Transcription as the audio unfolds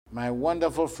My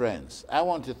wonderful friends, I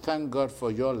want to thank God for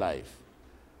your life.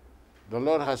 The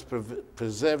Lord has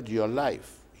preserved your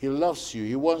life. He loves you.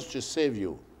 He wants to save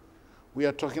you. We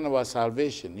are talking about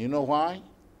salvation. You know why?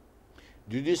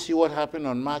 Did you see what happened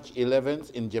on March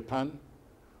 11th in Japan?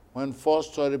 When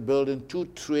 4-story building, 2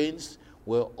 trains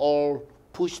were all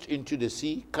pushed into the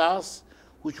sea. Cars,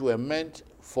 which were meant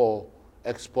for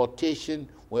exportation,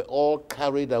 were all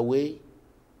carried away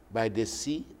by the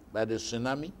sea, by the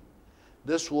tsunami.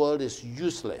 This world is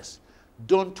useless.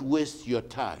 Don't waste your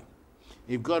time.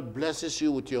 If God blesses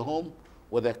you with your home,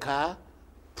 with a car,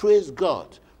 praise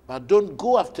God. But don't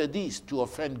go after these to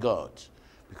offend God,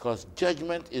 because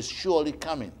judgment is surely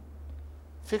coming.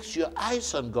 Fix your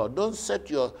eyes on God. Don't set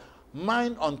your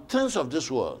mind on things of this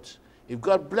world. If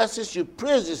God blesses you,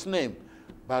 praise his name.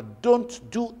 But don't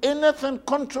do anything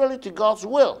contrary to God's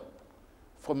will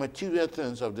for material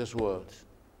things of this world.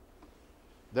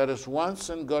 There is one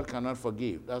sin God cannot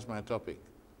forgive. That's my topic.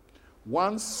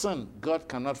 One sin God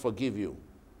cannot forgive you.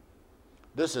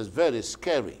 This is very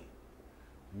scary.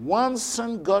 One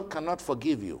sin God cannot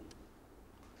forgive you.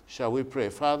 Shall we pray?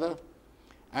 Father,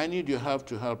 I need your help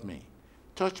to help me.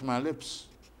 Touch my lips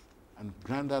and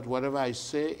grant that whatever I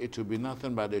say, it will be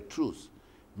nothing but the truth.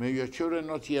 May your children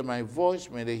not hear my voice.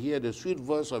 May they hear the sweet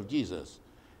voice of Jesus.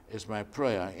 It's my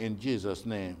prayer in Jesus'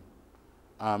 name.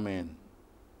 Amen.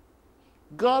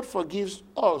 God forgives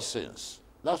all sins.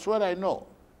 That's what I know.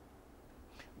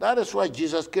 That is why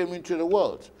Jesus came into the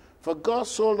world. For God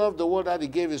so loved the world that he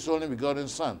gave his only begotten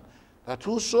Son, that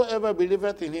whosoever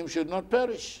believeth in him should not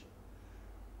perish.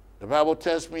 The Bible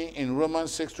tells me in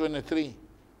Romans 6:23,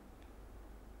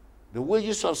 the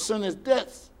wages of sin is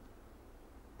death,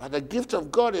 but the gift of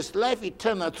God is life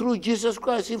eternal through Jesus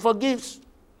Christ. He forgives.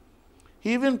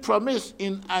 He even promised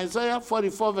in Isaiah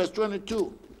 44 verse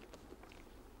 22,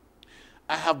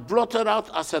 I have blotted out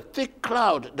as a thick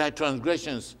cloud thy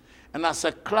transgressions, and as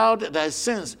a cloud thy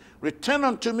sins. Return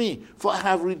unto me, for I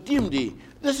have redeemed thee.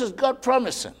 This is God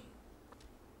promising.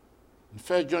 In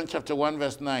 1 John chapter 1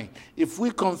 verse 9, if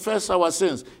we confess our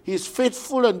sins, he is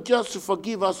faithful and just to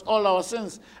forgive us all our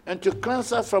sins and to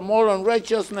cleanse us from all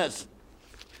unrighteousness.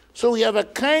 So we have a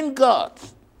kind God.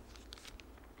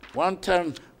 One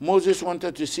time Moses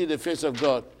wanted to see the face of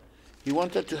God. He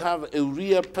wanted to have a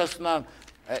real personal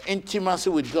intimacy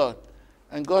with God.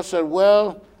 And God said,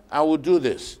 well, I will do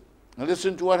this. And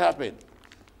listen to what happened.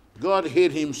 God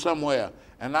hid him somewhere.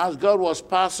 And as God was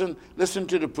passing, listen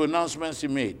to the pronouncements he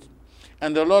made.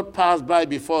 And the Lord passed by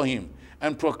before him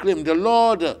and proclaimed, the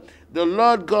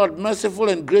Lord God, merciful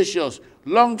and gracious,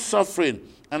 long-suffering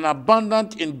and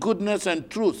abundant in goodness and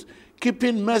truth,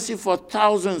 keeping mercy for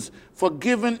thousands,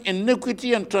 forgiving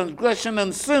iniquity and transgression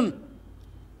and sin.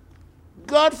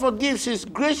 God forgives, he's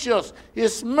gracious,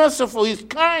 he's merciful, he's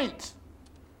kind.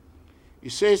 He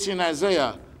says in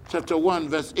Isaiah chapter 1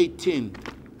 verse 18,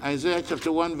 Isaiah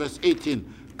chapter 1 verse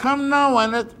 18, come now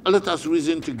and let us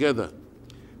reason together.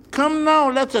 Come now,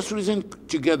 let us reason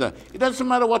together. It doesn't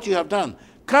matter what you have done.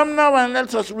 Come now and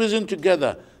let us reason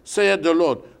together, saith the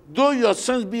Lord. Though your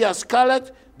sins be as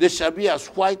scarlet, they shall be as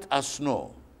white as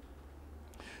snow.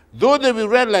 Though they be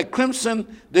red like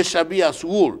crimson, they shall be as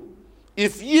wool.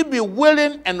 If ye be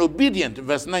willing and obedient,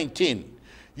 verse 19,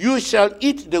 you shall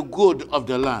eat the good of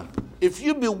the land. If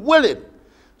you be willing,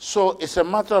 so it's a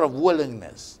matter of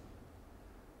willingness.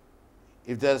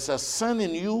 If there's a sin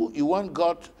in you, you want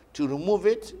God to remove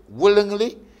it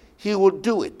willingly, he will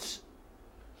do it.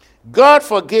 God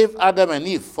forgave Adam and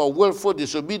Eve for willful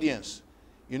disobedience.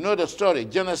 You know the story,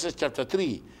 Genesis chapter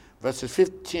 3, verses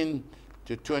 15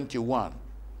 to 21.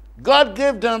 God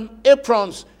gave them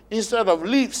aprons instead of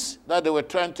leaves that they were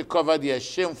trying to cover their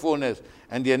shamefulness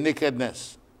and their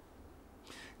nakedness.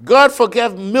 God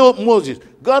forgave Moses.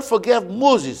 God forgave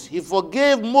Moses. He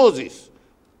forgave Moses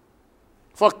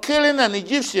for killing an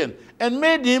Egyptian and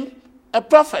made him a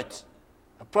prophet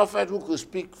who could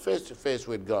speak face to face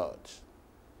with God.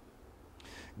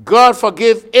 God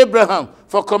forgave Abraham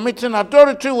for committing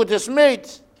adultery with his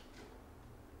mate.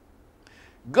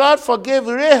 God forgave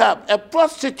Rahab, a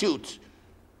prostitute,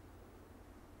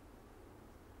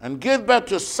 and gave birth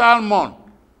to Salmon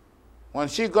when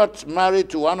she got married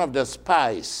to one of the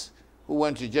spies who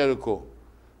went to Jericho.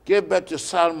 Gave birth to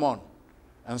Salmon,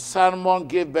 and Salmon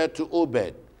gave birth to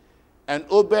Obed. And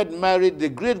Obed married the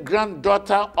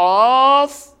great-granddaughter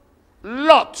of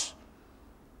Lot,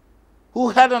 who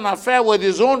had an affair with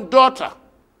his own daughter.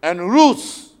 And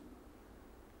Ruth,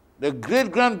 the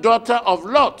great-granddaughter of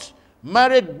Lot,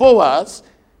 married Boaz,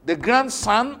 the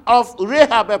grandson of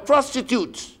Rahab, a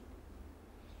prostitute,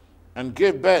 and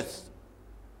gave birth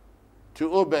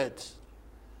to Obed,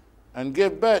 and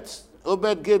gave birth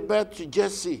Obed gave birth to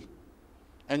Jesse.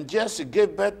 And Jesse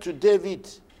gave birth to David.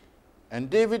 And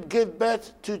David gave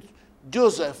birth to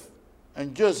Joseph.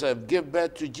 And Joseph gave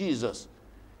birth to Jesus.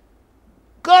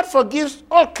 God forgives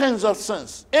all kinds of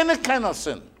sins, any kind of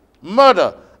sin.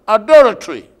 Murder,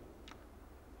 adultery.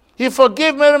 He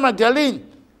forgave Mary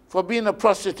Magdalene for being a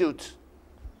prostitute.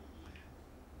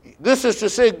 This is to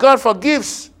say God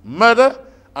forgives murder,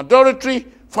 adultery,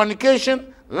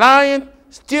 fornication, lying,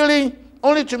 stealing,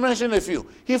 only to mention a few.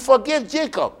 He forgave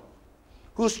Jacob,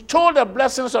 who stole the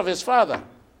blessings of his father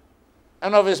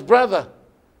and of his brother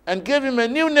and gave him a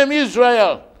new name,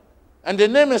 Israel. And the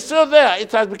name is still there.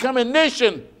 It has become a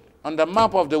nation on the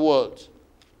map of the world.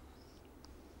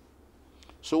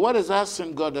 So what is that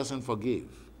sin God doesn't forgive?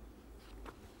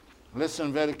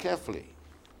 Listen very carefully.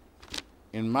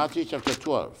 In Matthew chapter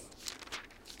 12,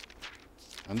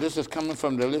 and this is coming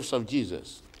from the lips of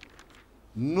Jesus.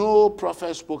 No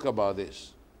prophet spoke about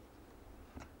this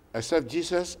except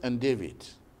Jesus and David.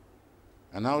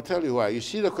 And I'll tell you why. You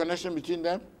see the connection between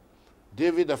them?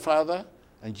 David the father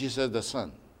and Jesus the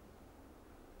son.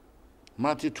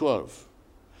 Matthew 12.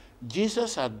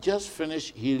 Jesus had just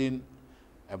finished healing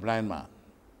a blind man,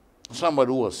 somebody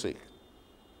who was sick,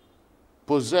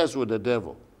 possessed with the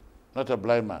devil, not a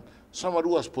blind man, somebody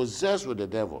who was possessed with the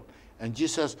devil, and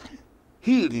Jesus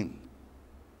healed him.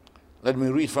 Let me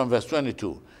read from verse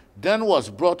 22. Then was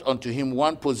brought unto him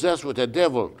one possessed with a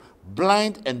devil,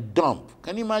 blind and dumb.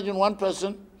 Can you imagine one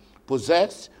person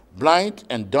possessed, blind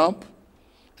and dumb?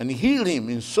 And he healed him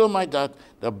in so much that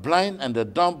the blind and the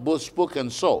dumb both spoke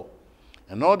and saw.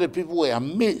 And all the people were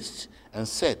amazed and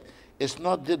said, Is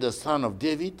not this the son of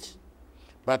David?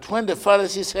 But when the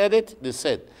Pharisees heard it, they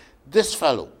said, This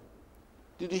fellow,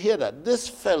 did you hear that? This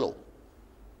fellow,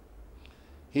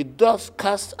 he does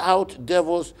cast out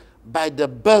devils by the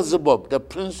Beelzebub, the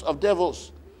prince of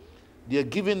devils. They are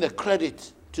giving the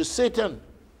credit to Satan.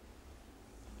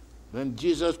 Then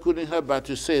Jesus couldn't help but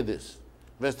to say this.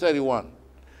 Verse 31.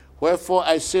 Wherefore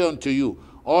I say unto you,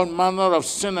 all manner of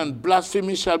sin and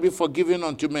blasphemy shall be forgiven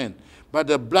unto men, but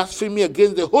the blasphemy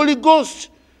against the Holy Ghost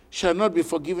shall not be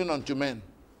forgiven unto men.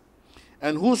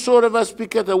 And whosoever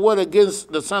speaketh a word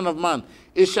against the Son of Man,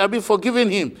 it shall be forgiven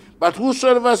him. But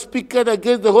whosoever speaketh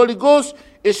against the Holy Ghost,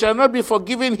 it shall not be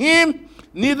forgiven him,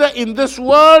 neither in this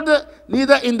world,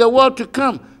 neither in the world to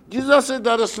come. Jesus said,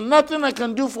 there is nothing I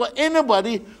can do for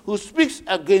anybody who speaks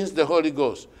against the Holy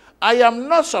Ghost. I am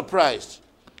not surprised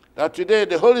that today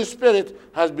the Holy Spirit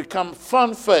has become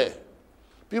funfair.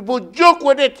 People joke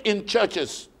with it in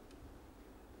churches.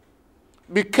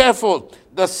 Be careful.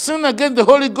 The sin against the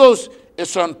Holy Ghost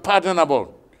is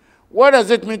unpardonable. What does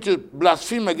it mean to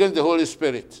blaspheme against the Holy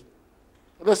Spirit?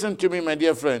 Listen to me, my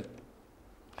dear friend.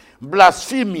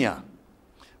 Blasphemia,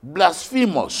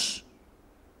 blasphemous,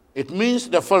 it means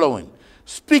the following.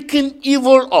 Speaking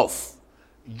evil of.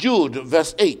 Jude,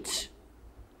 verse 8.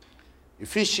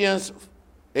 Ephesians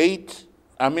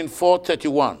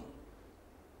 4:31.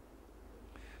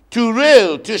 To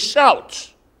rail, to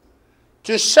shout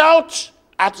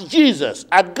at Jesus,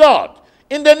 at God,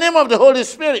 in the name of the Holy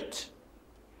Spirit.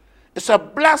 It's a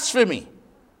blasphemy.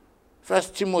 1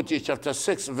 Timothy chapter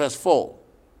 6, verse 4.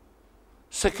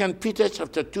 2 Peter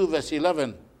chapter 2, verse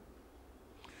 11.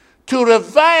 To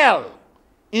revile,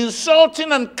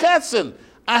 insulting and cursing.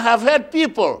 I have heard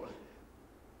people,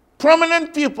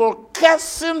 prominent people,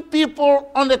 cursing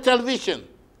people on the television.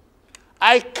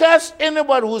 I curse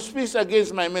anybody who speaks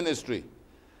against my ministry.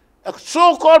 A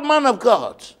so-called man of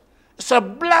God. It's a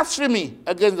blasphemy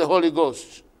against the Holy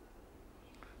Ghost.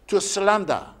 To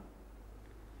slander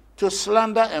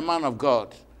a man of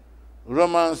God.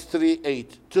 Romans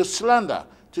 3:8. To slander,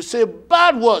 to say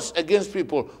bad words against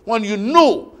people when you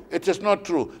know it is not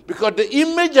true, because the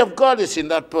image of God is in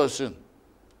that person.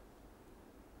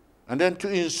 And then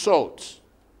to insult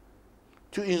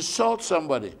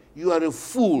somebody. You are a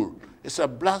fool. It's a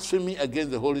blasphemy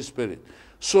against the Holy Spirit.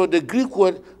 So the Greek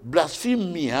word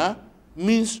blasphemia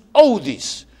means all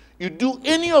this. You do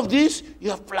any of this,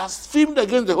 you have blasphemed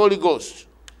against the Holy Ghost.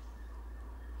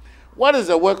 What is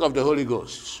the work of the Holy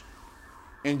Ghost?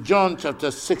 In John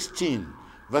chapter 16,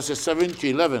 verses 7 to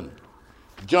 11.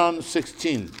 John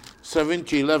 16, 7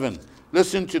 to 11.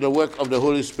 Listen to the work of the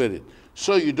Holy Spirit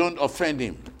so you don't offend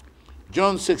him.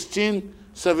 John 16,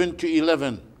 7 to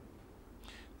 11.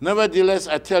 Nevertheless,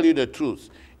 I tell you the truth.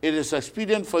 It is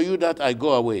expedient for you that I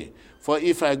go away. For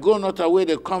if I go not away,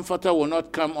 the Comforter will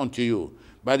not come unto you.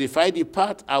 But if I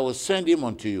depart, I will send him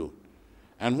unto you.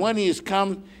 And when he is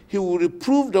come, he will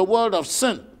reprove the world of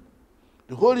sin.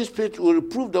 The Holy Spirit will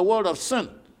reprove the world of sin.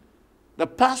 The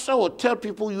pastor will tell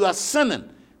people you are sinning.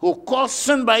 He will call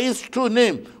sin by its true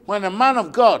name when a man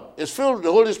of God is filled with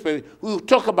the Holy Spirit, he will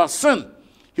talk about sin.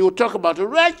 He will talk about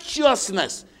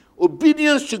righteousness,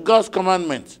 obedience to God's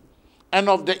commandments, and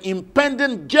of the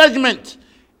impending judgment.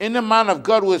 Any man of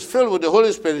God who is filled with the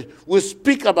Holy Spirit will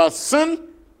speak about sin,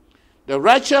 the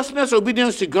righteousness,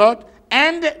 obedience to God,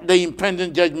 and the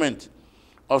impending judgment.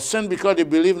 Of sin because they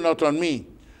believe not on me.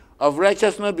 Of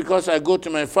righteousness because I go to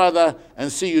my Father and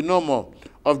see you no more.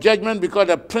 Of judgment because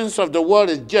the prince of the world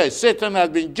is judged. Satan has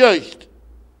been judged.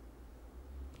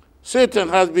 Satan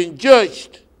has been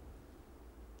judged.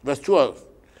 Verse 12.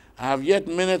 I have yet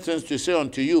many things to say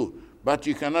unto you, but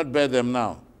you cannot bear them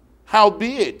now.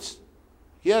 Howbeit,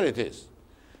 here it is.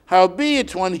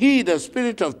 Howbeit, when he, the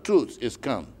Spirit of truth, is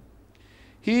come,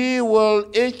 he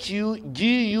will, H-U-G-U-I-D-E,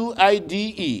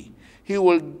 he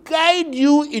will guide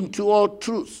you into all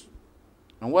truth.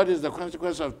 And what is the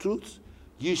consequence of truth?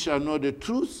 You shall know the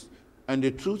truth, and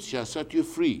the truth shall set you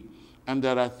free. And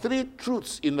there are 3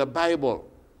 truths in the Bible.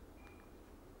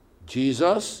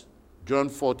 Jesus, John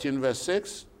 14, verse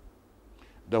 6.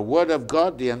 The Word of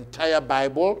God, the entire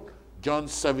Bible, John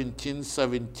 17,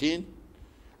 17.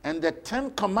 And the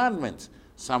 10 Commandments,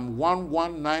 Psalm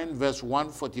 119, verse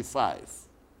 145.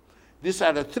 These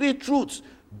are the 3 truths.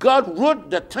 God wrote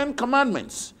the 10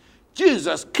 Commandments.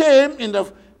 Jesus came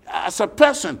as a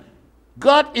person.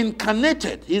 God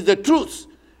incarnated. He's the truth.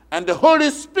 And the Holy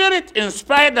Spirit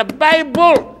inspired the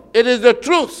Bible. It is the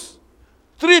truth.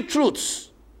 3 truths.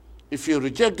 If you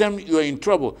reject them, you are in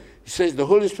trouble. He says the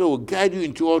Holy Spirit will guide you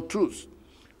into all truth.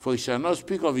 For he shall not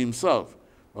speak of himself,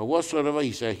 but whatsoever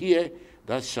he shall hear,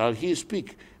 that shall he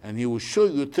speak. And he will show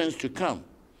you things to come.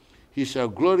 He shall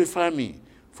glorify me,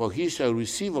 for he shall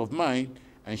receive of mine,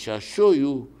 and shall show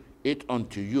you it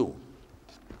unto you.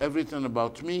 Everything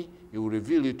about me, he will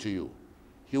reveal it to you.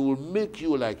 He will make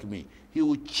you like me. He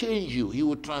will change you. He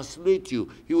will translate you.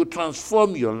 He will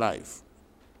transform your life.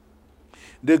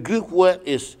 The Greek word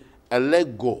is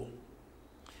elego.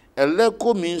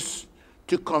 Elego means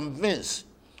to convince,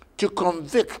 to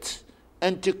convict,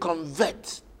 and to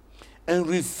convert, and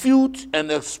refute and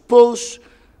expose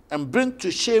and bring to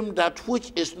shame that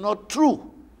which is not true.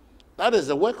 That is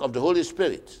the work of the Holy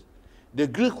Spirit. The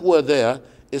Greek word there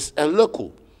is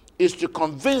eleko, is to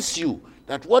convince you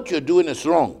that what you're doing is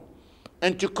wrong,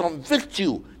 and to convict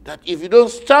you that if you don't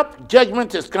stop,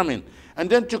 judgment is coming, and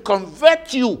then to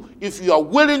convert you if you are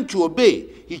willing to obey.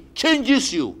 He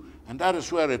changes you, and that is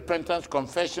where repentance,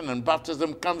 confession, and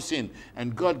baptism comes in,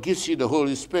 and God gives you the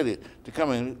Holy Spirit to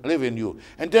come and live in you.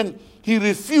 And then he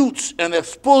refutes and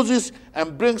exposes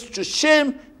and brings to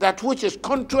shame that which is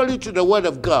contrary to the word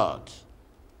of God.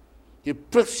 He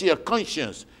pricks your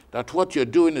conscience that what you're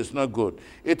doing is not good.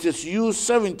 It is used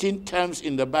 17 times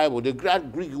in the Bible. The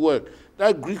Greek word,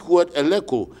 that Greek word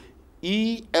eleko,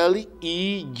 E-L-E-G-C-H-O.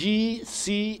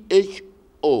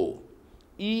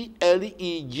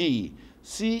 E-L-E-G-C-H-O.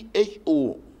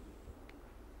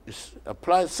 It's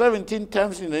applied 17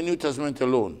 times in the New Testament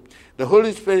alone. The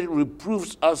Holy Spirit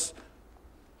reproves us,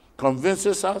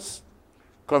 convinces us,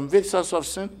 convicts us of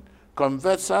sin,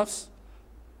 converts us,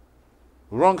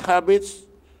 wrong habits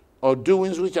or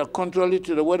doings which are contrary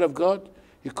to the word of God.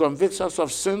 He convicts us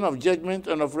of sin, of judgment,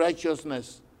 and of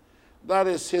righteousness. That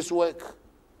is his work.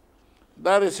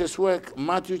 That is his work.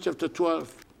 Matthew chapter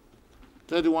 12,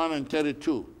 31 and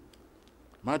 32.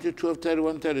 Matthew 12,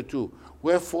 31, 32.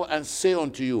 Wherefore I say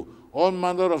unto you, all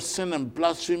manner of sin and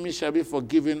blasphemy shall be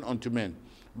forgiven unto men,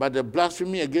 but the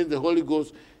blasphemy against the Holy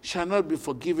Ghost shall not be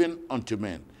forgiven unto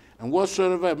men. And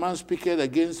whatsoever a man speaketh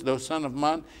against the Son of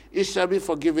Man, it shall be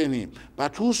forgiven him.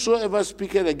 But whosoever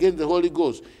speaketh against the Holy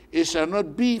Ghost, it shall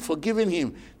not be forgiven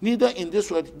him. Neither in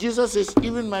this world. Jesus says,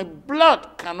 even my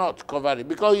blood cannot cover it,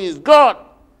 because he is God.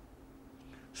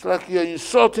 It's like you're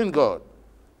insulting God.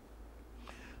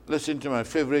 Listen to my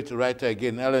favorite writer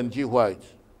again, Ellen G. White.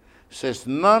 Says,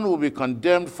 none will be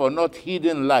condemned for not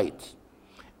heeding light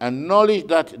and knowledge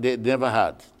that they never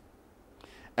had,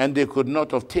 and they could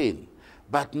not obtain.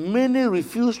 But many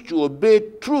refuse to obey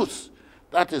truth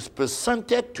that is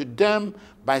presented to them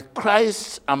by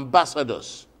Christ's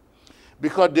ambassadors,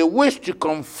 because they wish to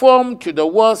conform to the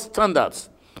world's standards,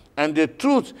 and the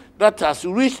truth that has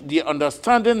reached the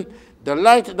understanding, the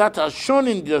light that has shone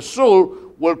in their soul,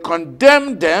 will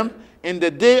condemn them in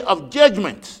the day of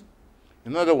judgment.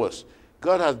 In other words,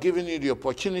 God has given you the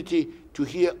opportunity to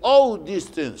hear all these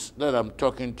things that I'm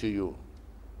talking to you.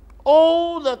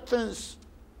 All the things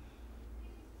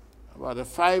about the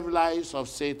 5 lies of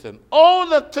Satan, all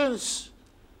the things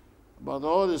about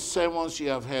all the sermons you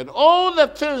have heard, all the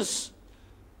things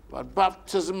about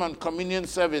baptism and communion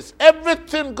service,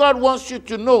 everything God wants you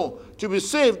to know to be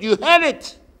saved, you heard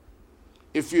it.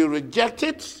 If you reject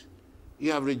it,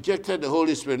 You have rejected the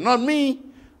Holy Spirit. Not me.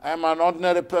 I am an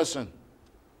ordinary person.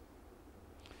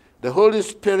 The Holy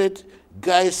Spirit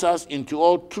guides us into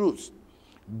all truth,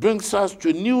 brings us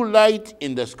to new light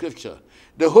in the Scripture.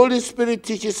 The Holy Spirit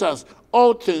teaches us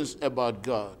all things about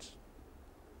God.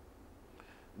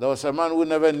 There was a man who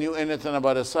never knew anything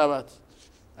about the Sabbath.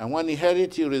 And when he heard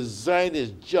it, he resigned his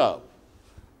job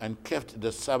and kept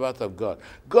the Sabbath of God.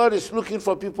 God is looking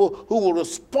for people who will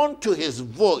respond to his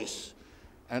voice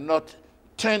and not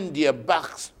turn their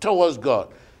backs towards God.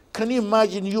 Can you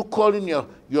imagine you calling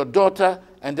your daughter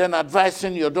and then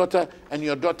advising your daughter, and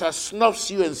your daughter snuffs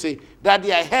you and say,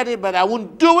 Daddy, I heard it, but I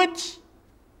won't do it?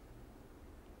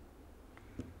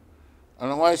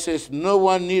 And why it says, no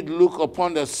one need look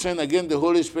upon the sin against the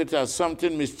Holy Spirit as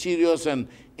something mysterious and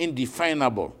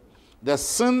indefinable. The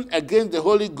sin against the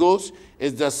Holy Ghost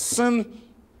is the sin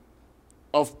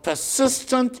of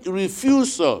persistent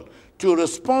refusal to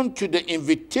respond to the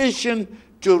invitation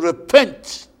to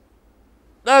repent.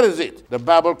 That is it. The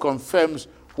Bible confirms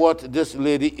what this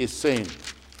lady is saying.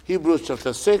 Hebrews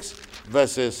chapter 6,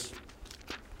 verses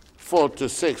 4 to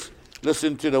 6.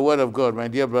 Listen to the word of God, my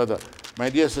dear brother. My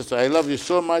dear sister, I love you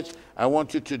so much. I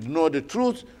want you to know the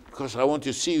truth because I want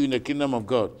to see you in the kingdom of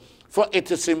God. For it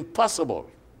is impossible.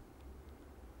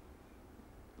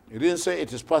 He didn't say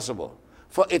it is possible.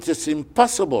 For it is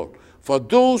impossible for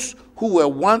those who were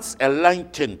once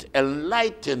enlightened.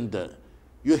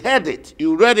 You heard it.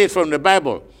 You read it from the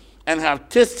Bible and have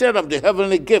tasted of the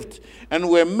heavenly gift and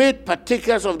were made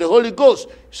partakers of the Holy Ghost.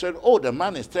 You said, oh, the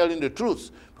man is telling the truth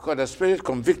because the Spirit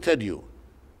convicted you.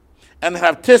 And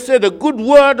have tasted the good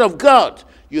word of God.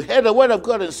 You heard the word of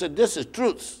God and said, this is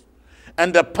truth.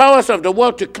 And the powers of the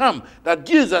world to come, that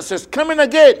Jesus is coming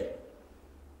again.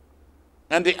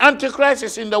 And the Antichrist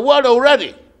is in the world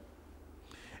already.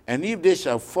 And if they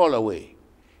shall fall away,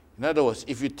 in other words,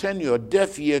 if you turn your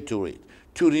deaf ear to it,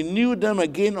 to renew them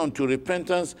again unto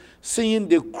repentance, seeing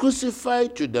they crucify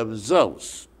to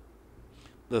themselves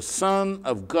the Son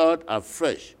of God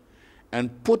afresh,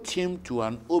 and put him to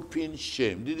an open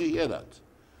shame. Did you hear that?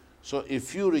 So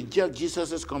if you reject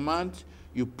Jesus' command,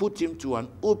 you put him to an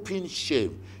open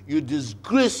shame. You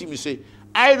disgrace him. You say,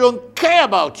 I don't care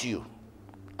about you.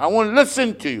 I won't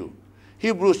listen to you.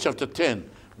 Hebrews chapter 10,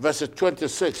 verses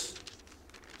 26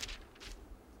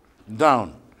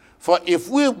 down. For if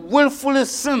we willfully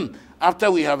sin after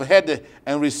we have heard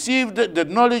and received the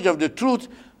knowledge of the truth,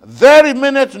 there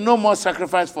remaineth no more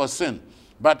sacrifice for sin,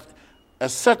 but a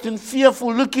certain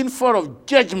fearful looking for of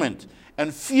judgment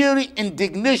and fiery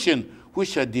indignation which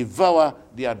shall devour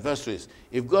the adversaries.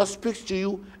 If God speaks to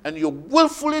you and you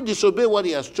willfully disobey what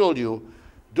he has told you,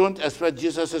 don't expect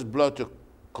Jesus' blood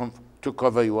to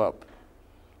cover you up.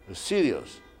 It's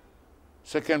serious.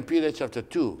 2 Peter chapter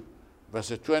 2,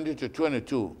 verses 20 to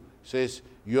 22 says,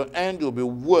 your end will be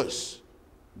worse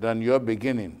than your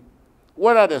beginning.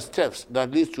 What are the steps that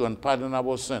lead to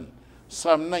unpardonable sin?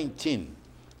 Psalm 19,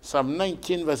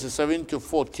 verses 7 to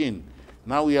 14.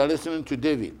 Now we are listening to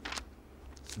David.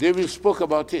 David spoke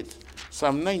about it.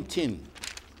 Psalm 19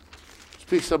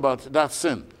 speaks about that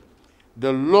sin.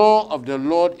 The law of the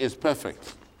Lord is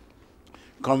perfect,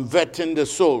 converting the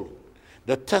soul.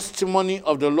 The testimony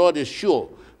of the Lord is sure,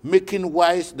 making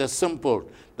wise the simple.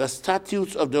 The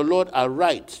statutes of the Lord are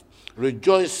right,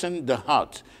 rejoicing the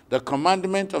heart. The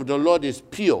commandment of the Lord is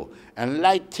pure,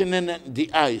 enlightening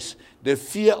the eyes. The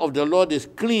fear of the Lord is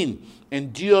clean,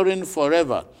 enduring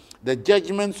forever. The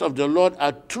judgments of the Lord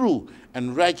are true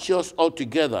and righteous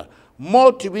altogether.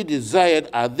 More to be desired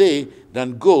are they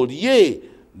than gold, yea,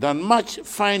 than much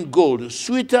fine gold,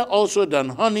 sweeter also than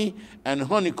honey and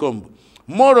honeycomb.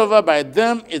 Moreover, by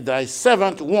them is thy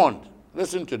servant warned.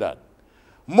 Listen to that.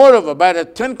 Moreover, by the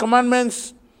 10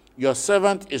 commandments, your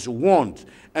servant is warned.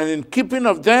 And in keeping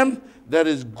of them, there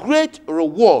is great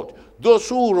reward. Those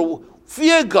who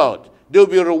fear God, they will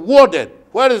be rewarded.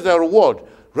 Where is the reward?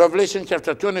 Revelation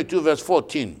chapter 22, verse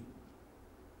 14.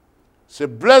 So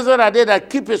blessed are they that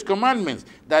keep his commandments,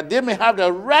 that they may have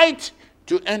the right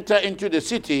to enter into the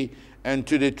city and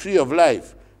to the tree of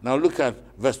life. Now look at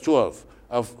verse 12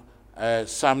 of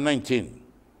Psalm 19.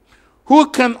 Who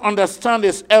can understand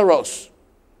his errors?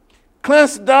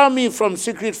 Cleanse thou me from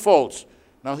secret faults.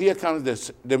 Now here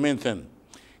comes the main thing.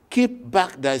 Keep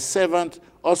back thy servant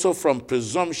also from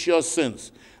presumptuous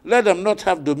sins. Let them not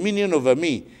have dominion over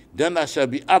me. Then I shall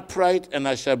be upright and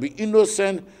I shall be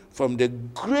innocent from the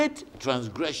great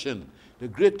transgression. The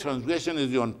great transgression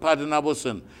is the unpardonable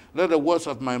sin. Let the words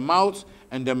of my mouth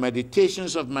and the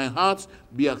meditations of my heart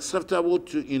be acceptable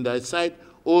in thy sight,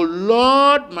 O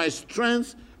Lord, my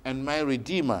strength and my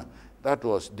redeemer. That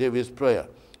was David's prayer.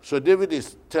 So David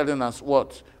is telling us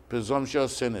what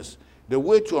presumptuous sin is. The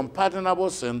way to unpardonable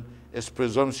sin is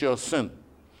presumptuous sin.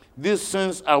 These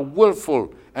sins are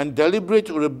willful and deliberate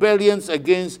rebellions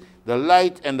against the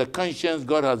light and the conscience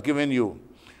God has given you.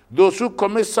 Those who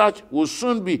commit such will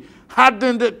soon be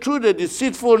hardened through the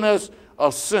deceitfulness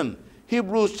of sin.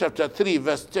 Hebrews chapter 3,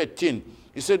 verse 13.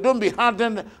 He said, don't be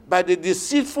hardened by the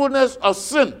deceitfulness of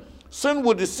sin. Sin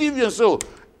will deceive you, and so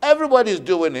everybody is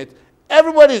doing it.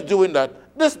 Everybody is doing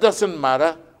that. This doesn't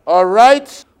matter. All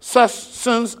right? Such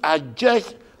sins are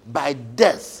judged by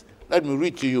death. Let me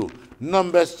read to you.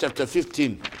 Numbers chapter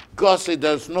 15. God said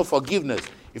there's no forgiveness.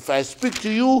 If I speak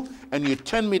to you and you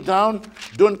turn me down,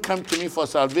 don't come to me for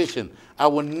salvation. I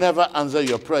will never answer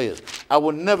your prayers. I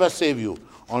will never save you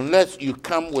unless you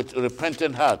come with a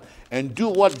repentant heart and do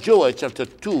what Joel chapter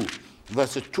 2,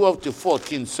 verses 12 to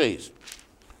 14 says.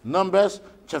 Numbers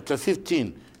chapter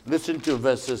 15. Listen to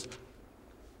verses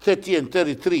 30 and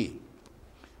 33.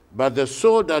 But the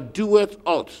soul that doeth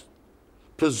aught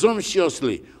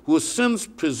presumptuously, who sins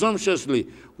presumptuously,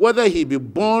 whether he be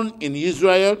born in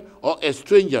Israel or a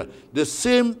stranger, the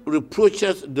same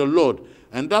reproacheth the Lord,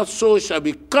 and that soul shall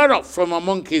be cut off from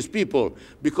among his people,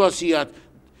 because he hath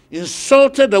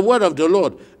insulted the word of the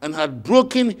Lord, and had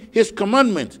broken his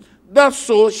commandments. That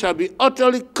soul shall be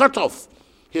utterly cut off.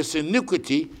 His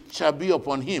iniquity shall be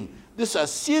upon him. These are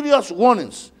serious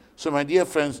warnings. So my dear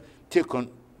friends,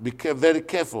 be very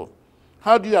careful.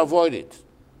 How do you avoid it?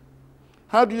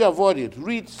 How do you avoid it?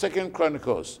 Read 2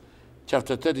 Chronicles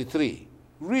chapter 33.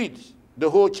 Read the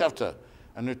whole chapter.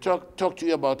 And we talk to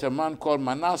you about a man called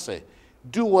Manasseh.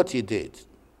 Do what he did.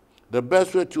 The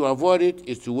best way to avoid it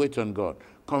is to wait on God.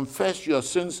 Confess your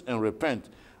sins and repent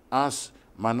as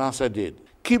Manasseh did.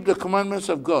 Keep the commandments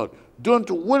of God.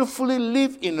 Don't willfully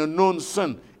live in a known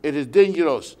sin. It is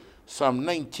dangerous. Psalm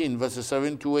 19, verses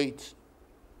 7 to 8.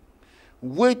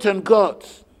 Wait on God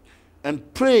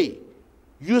and pray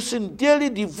using daily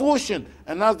devotion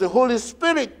and ask the Holy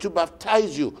Spirit to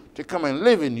baptize you, to come and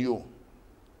live in you.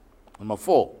 Number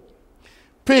 4,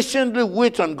 patiently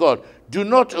wait on God. Do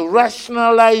not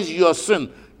rationalize your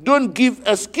sin. Don't give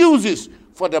excuses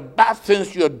for the bad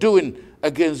things you're doing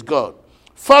against God.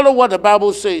 Follow what the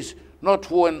Bible says, not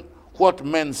what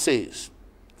men says.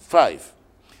 5,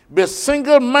 be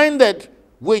single-minded,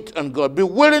 wait on God. Be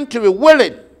willing to be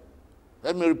willing.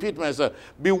 Let me repeat myself.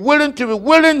 Be willing to be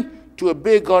willing to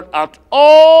obey God at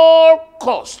all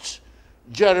costs.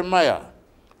 Jeremiah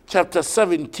chapter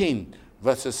 17,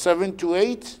 verses 7 to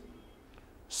 8.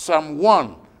 Psalm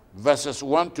 1, verses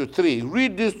 1 to 3.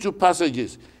 Read these two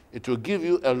passages. It will give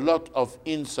you a lot of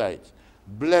insight.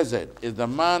 Blessed is the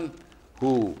man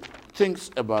who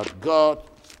thinks about God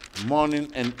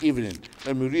morning and evening.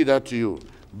 Let me read that to you.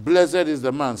 Blessed is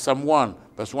the man, Psalm 1,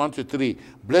 verse 1 to 3.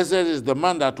 Blessed is the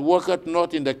man that walketh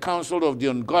not in the counsel of the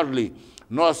ungodly,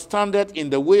 nor standeth in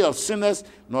the way of sinners,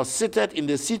 nor sitteth in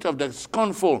the seat of the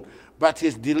scornful. But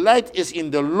his delight is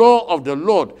in the law of the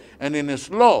Lord, and in his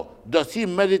law doth he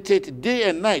meditate day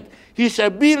and night. He shall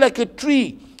be like a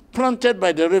tree planted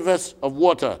by the rivers of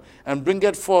water, and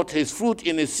bringeth forth his fruit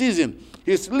in his season.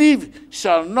 His leaf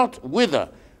shall not wither,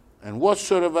 and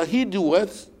whatsoever he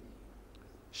doeth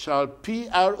shall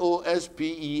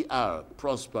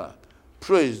prosper.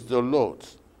 Praise the Lord.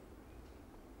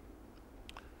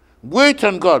 Wait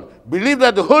on God. Believe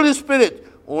that the Holy Spirit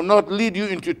will not lead you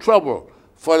into trouble,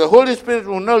 for the Holy Spirit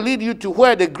will not lead you to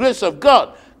where the grace of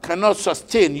God cannot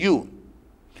sustain you.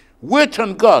 Wait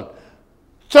on God.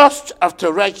 Thirst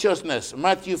after righteousness.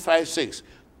 Matthew 5:6.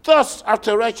 Thirst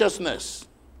after righteousness.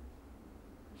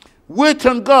 Wait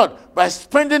on God by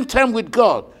spending time with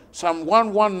God. Psalm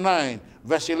 119,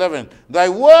 verse 11. Thy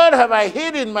word have I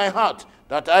hid in my heart,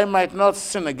 that I might not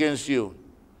sin against you.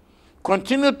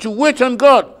 Continue to wait on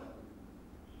God.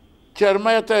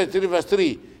 Jeremiah 33, verse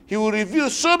 3. He will reveal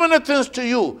so many things to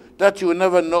you that you will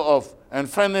never know of. And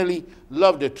finally,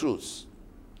 love the truth.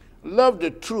 Love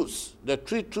the truth. The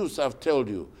three truths I've told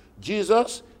you.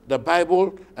 Jesus, the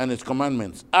Bible, and its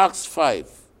commandments. Acts 5.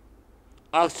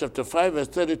 Acts chapter 5, verse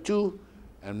 32.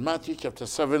 And Matthew chapter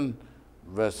 7,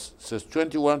 verses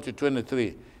 21 to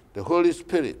 23. The Holy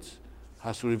Spirit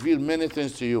has revealed many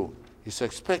things to you. He's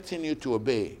expecting you to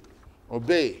obey.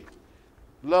 Obey.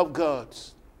 Love God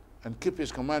and keep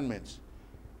his commandments.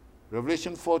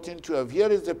 Revelation 14:12. Here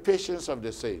is the patience of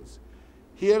the saints.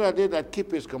 Here are they that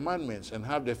keep his commandments and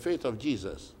have the faith of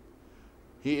Jesus.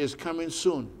 He is coming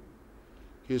soon.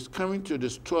 He is coming to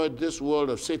destroy this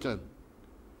world of Satan.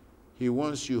 He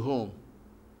wants you home.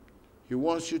 He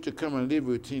wants you to come and live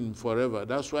with him forever.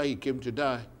 That's why he came to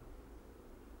die.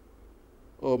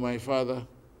 Oh, my Father,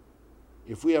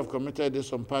 if we have committed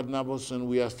this unpardonable sin,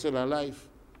 we are still alive.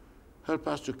 Help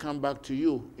us to come back to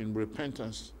you in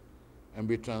repentance and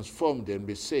be transformed and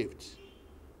be saved.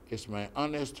 It's my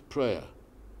honest prayer.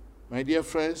 My dear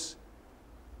friends,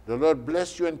 the Lord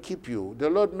bless you and keep you. The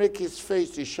Lord make his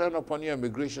face to shine upon you and be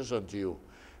gracious unto you.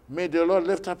 May the Lord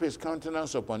lift up his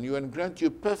countenance upon you and grant you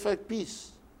perfect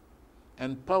peace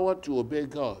and power to obey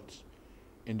God.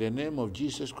 In the name of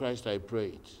Jesus Christ, I pray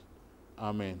it.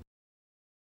 Amen.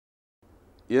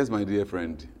 Yes, my dear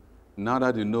friend, now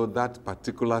that you know that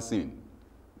particular sin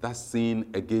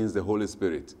against the Holy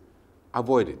Spirit,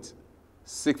 avoid it.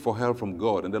 Seek for help from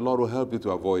God, and the Lord will help you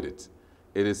to avoid it.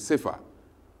 It is safer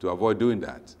to avoid doing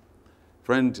that.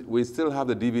 Friend, we still have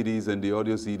the DVDs and the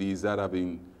audio CDs that have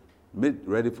been made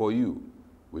ready for you.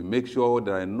 We make sure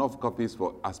there are enough copies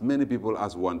for as many people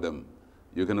as want them.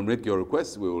 You can make your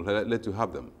requests, we will let you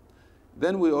have them.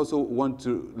 Then we also want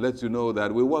to let you know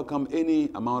that we welcome any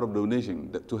amount of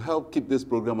donation to help keep this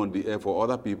program on the air for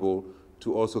other people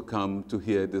to also come to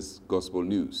hear this gospel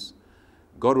news.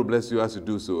 God will bless you as you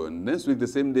do so. And next week, the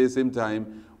same day, same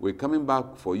time, we're coming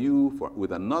back for you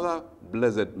with another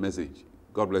blessed message.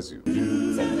 God bless you.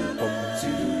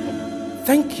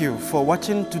 Thank you for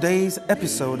watching today's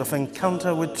episode of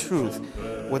Encounter with Truth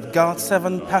with God's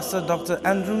servant, Pastor Dr.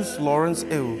 Andrews Lawrence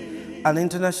Ew, an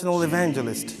international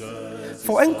evangelist.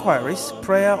 For inquiries,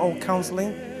 prayer, or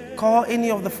counseling, call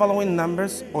any of the following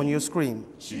numbers on your screen.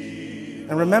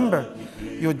 And remember,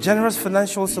 your generous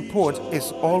financial support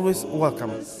is always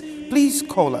welcome. Please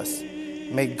call us.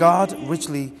 May God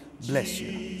richly bless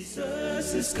you.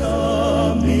 Jesus is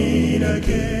coming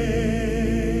again.